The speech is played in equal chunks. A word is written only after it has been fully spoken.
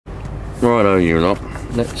Righto you lot,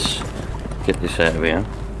 let's get this out of here.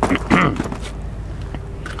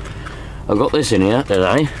 I've got this in here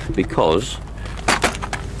today because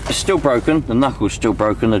it's still broken, the knuckle's still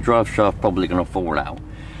broken, the drive shaft probably going to fall out.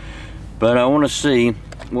 But I want to see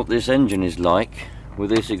what this engine is like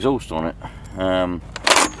with this exhaust on it. I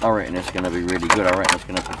reckon it's going to be really good. I reckon it's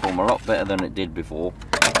going to perform a lot better than it did before.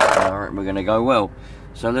 I reckon we're going to go well.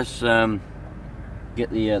 So let's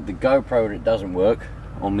get the GoPro that doesn't work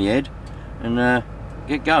on my head and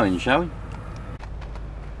get going, shall we?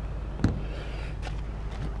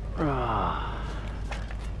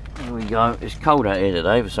 Here we go. It's cold out here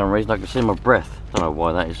today for some reason. I can see my breath. Don't know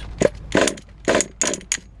why that is.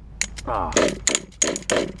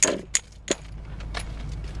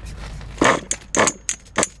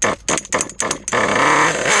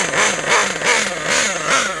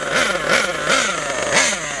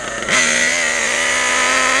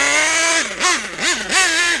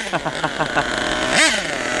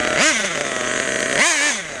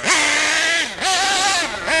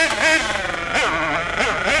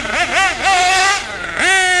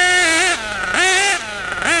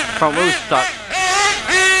 Front wheel's stuck.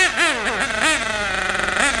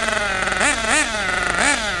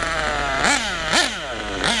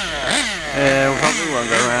 Yeah, front wheel won't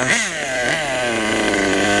go around.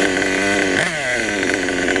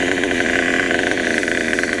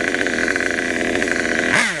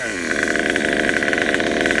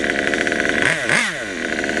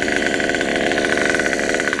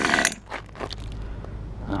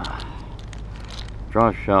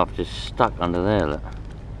 Drive shaft is stuck under there, look.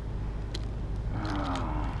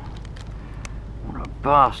 What a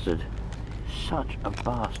bastard. Such a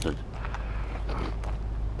bastard.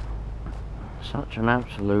 Such an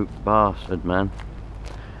absolute bastard, man.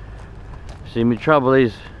 See, my trouble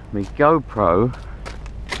is, my GoPro,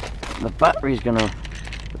 the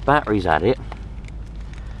battery's at it.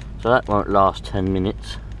 So that won't last 10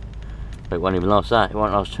 minutes. It won't even last that, it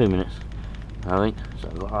won't last 2 minutes. I think, so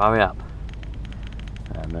I've got to hurry up.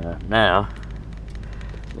 And now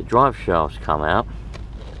the drive shaft's come out,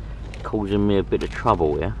 causing me a bit of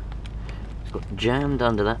trouble here. It's got jammed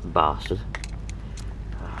under that bastard.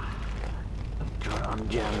 Try to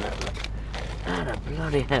unjam that. How the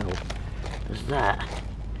bloody hell is that?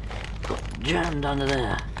 Got jammed under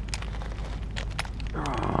there.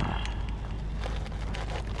 Oh.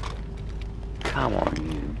 Come on,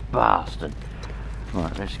 you bastard.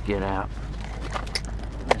 Right, let's get out.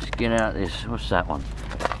 Let's get out this. What's that one?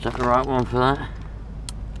 Is that the right one for that?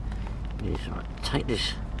 Yes, right. Take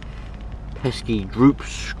this pesky droop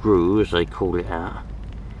screw, as they call it, out.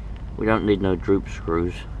 We don't need no droop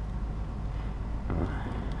screws. Right,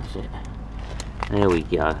 that's it. There we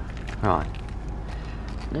go. Right.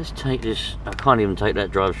 Let's take this. I can't even take that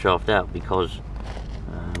drive shaft out because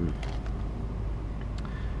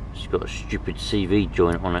it's got a stupid CV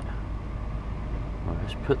joint on it. Right,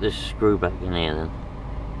 let's put this screw back in here then.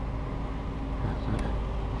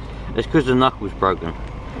 It's because the knuckle's broken.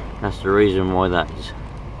 That's the reason why that is.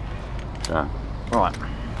 So, right.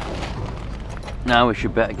 Now we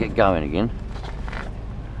should better get going again.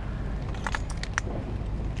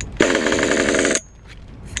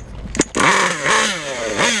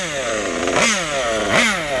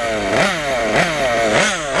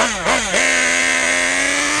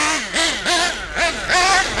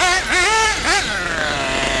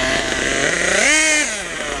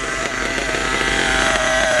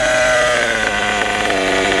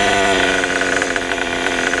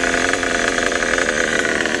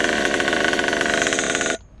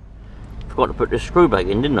 Forgot to put this screw back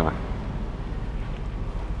in, didn't I?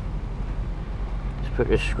 Let's put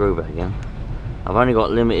this screw back in. I've only got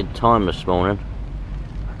limited time this morning.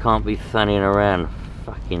 I can't be fanning around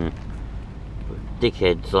fucking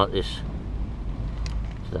dickheads like this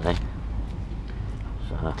today.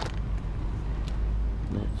 So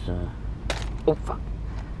let's oh fuck.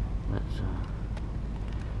 Let's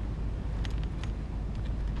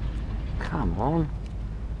come on.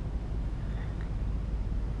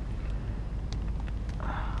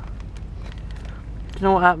 You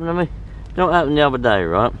know what happened to me? You know what happened the other day,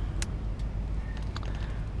 right?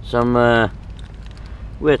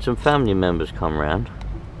 We had some family members come round,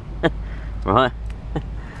 right?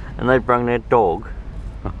 And they brought their dog,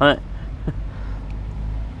 right?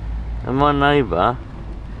 And my neighbour,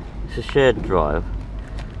 it's a shared drive,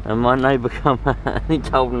 and my neighbour come out and he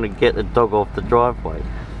told them to get the dog off the driveway.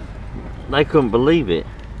 They couldn't believe it.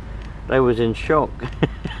 They was in shock.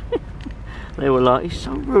 They were like, he's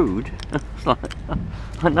so rude. I was like,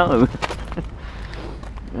 I know.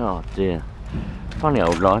 Oh dear. Funny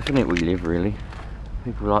old life, isn't it, we live, really?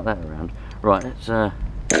 People like that around. Right, let's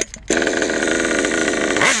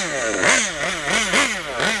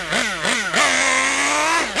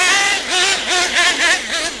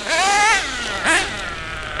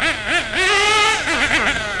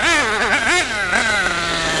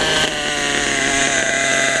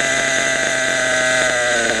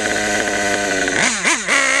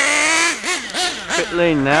Bit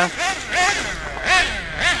lean now.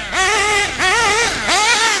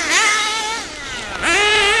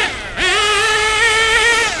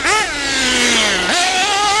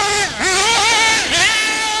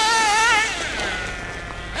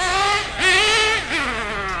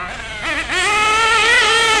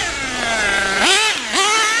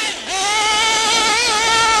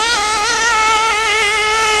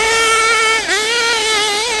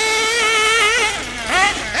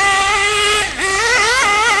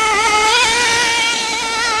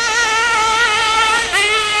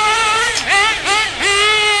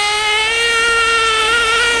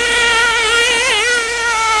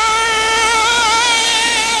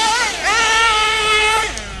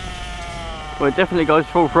 Well, it definitely goes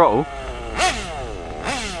full throttle.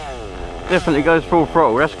 Definitely goes full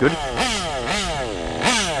throttle, that's good.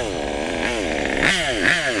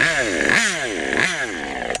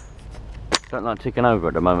 Don't like ticking over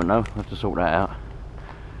at the moment though, I have to sort that out.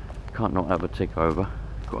 Can't not have a tick over.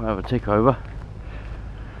 Got to have a tick over.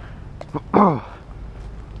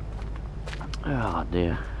 Oh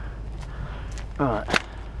dear. Right.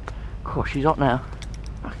 Gosh, she's hot now.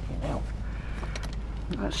 Fucking hell.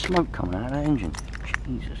 Look at that smoke coming out of that engine.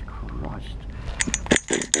 Jesus Christ.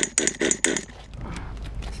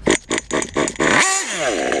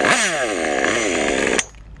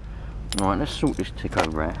 Right, let's sort this tick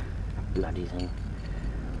over out. Bloody thing.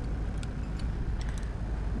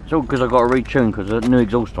 It's all because I've got to retune because there's a new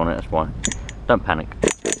exhaust on it, that's why. Don't panic.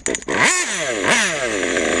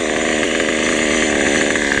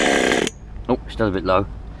 Oh, still a bit low.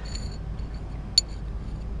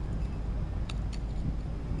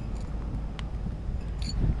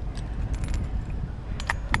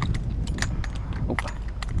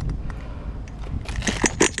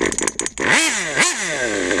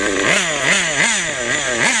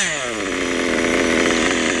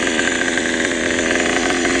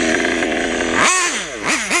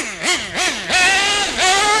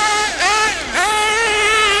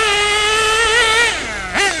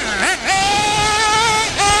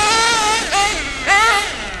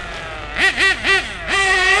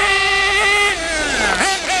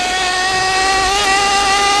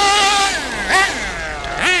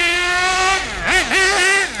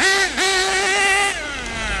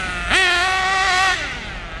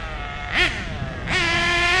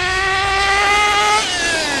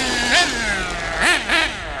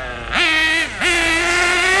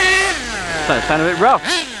 That sound a bit rough.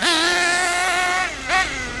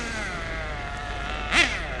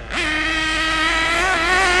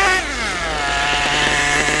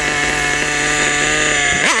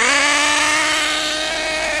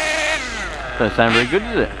 Doesn't sound very good,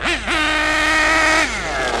 does it?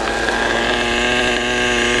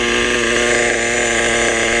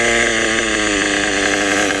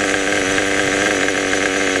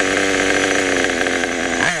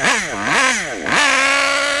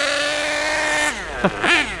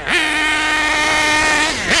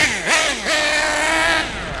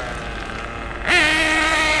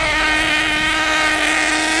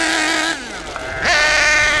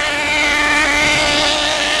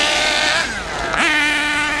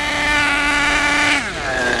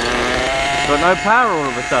 Got no power all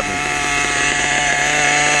of a sudden.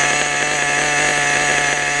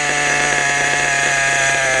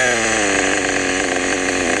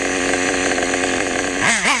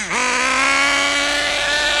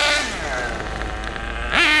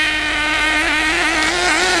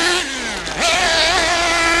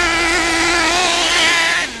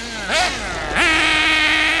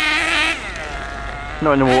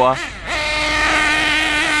 Not in the water.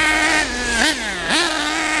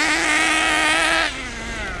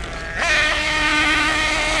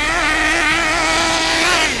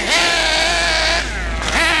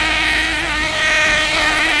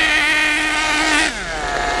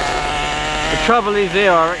 The trouble is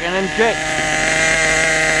here, I reckon, them jets.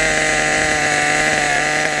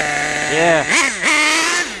 Yeah.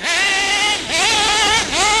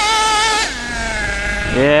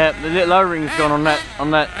 Yeah, the little O-ring's gone on that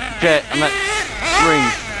jet, on that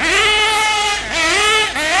ring.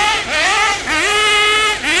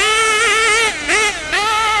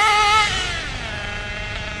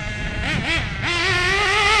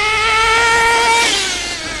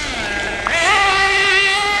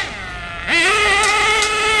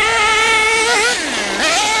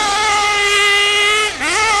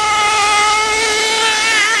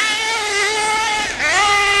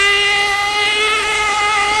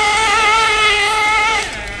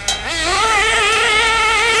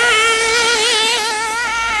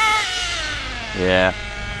 Yeah.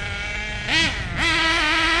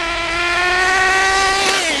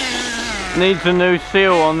 Needs a new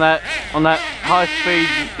seal on that high-speed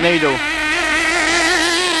needle.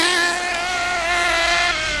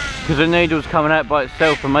 Because the needle's coming out by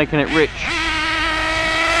itself and making it rich.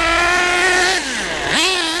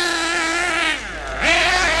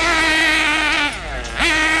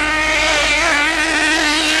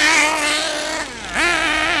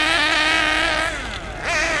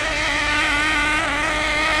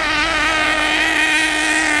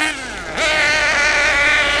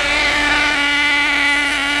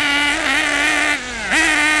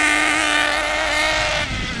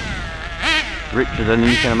 Richer than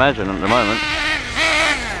you can imagine at the moment.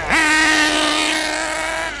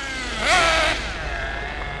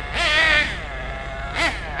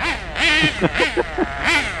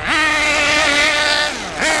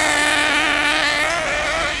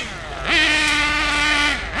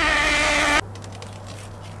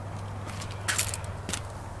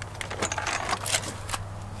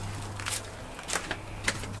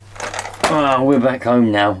 Oh, we're back home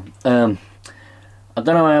now. I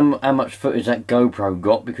don't know how much footage that GoPro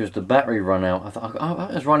got because the battery ran out.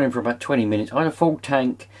 I was running for about 20 minutes. I had a full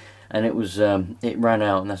tank and it ran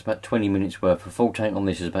out, and that's about 20 minutes worth. A full tank on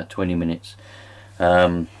this is about 20 minutes.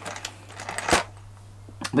 But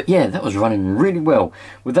yeah, that was running really well.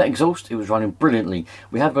 With that exhaust, it was running brilliantly.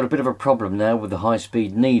 We have got a bit of a problem now with the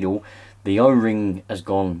high-speed needle. The O-ring has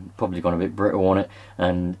probably gone a bit brittle on it,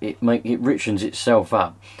 and it richens itself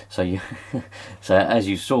up. So so as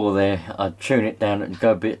you saw there, I'd tune it down, it'd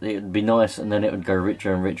go a bit, it'd be nice, and then it would go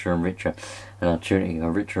richer and richer and richer, and I'd tune it and go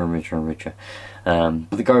richer and richer and richer.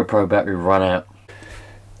 But the GoPro battery ran out.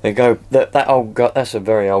 That's a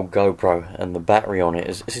very old GoPro, and the battery on it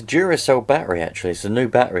it's a Duracell battery actually. It's a new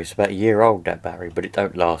battery. It's about a year old, that battery, but it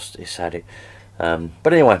don't last. It's had it.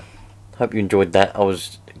 But anyway, hope you enjoyed that.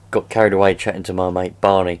 Got carried away chatting to my mate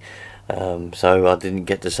Barney, so I didn't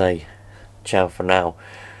get to say ciao for now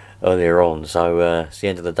earlier on, so it's the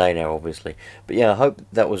end of the day now obviously. But yeah, I hope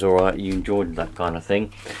that was alright, you enjoyed that kind of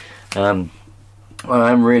thing. Well,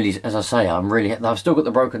 I'm really, as I say, I've still got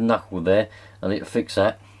the broken knuckle there. I need to fix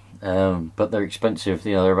that, but they're expensive,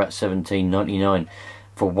 you know, they're about $17.99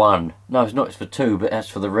 for one. No, it's not, it's for two, but that's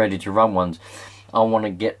for the ready to run ones. I want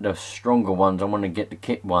to get the stronger ones, I want to get the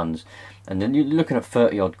kit ones. And then you're looking at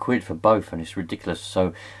 30 odd quid for both, and it's ridiculous.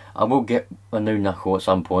 So I will get a new knuckle at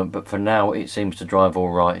some point, but for now it seems to drive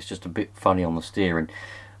all right. It's just a bit funny on the steering,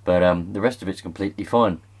 but the rest of it's completely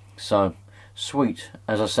fine. So sweet.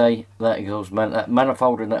 As I say, that exhaust that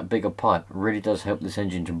manifold and that bigger pipe really does help this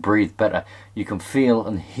engine to breathe better. You can feel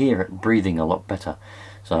and hear it breathing a lot better.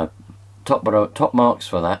 So top marks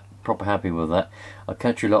for that. Proper happy with that. I'll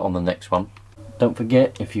catch you lot on the next one. Don't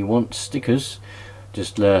forget, if you want stickers,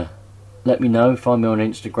 just let me know, find me on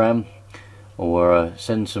Instagram, or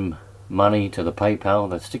send some money to the PayPal.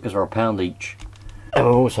 The stickers are £1 each. And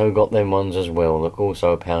I've also got them ones as well, look,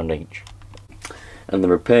 also £1 each. And the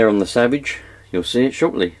repair on the Savage, you'll see it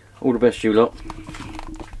shortly. All the best, you lot.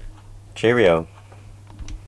 Cheerio.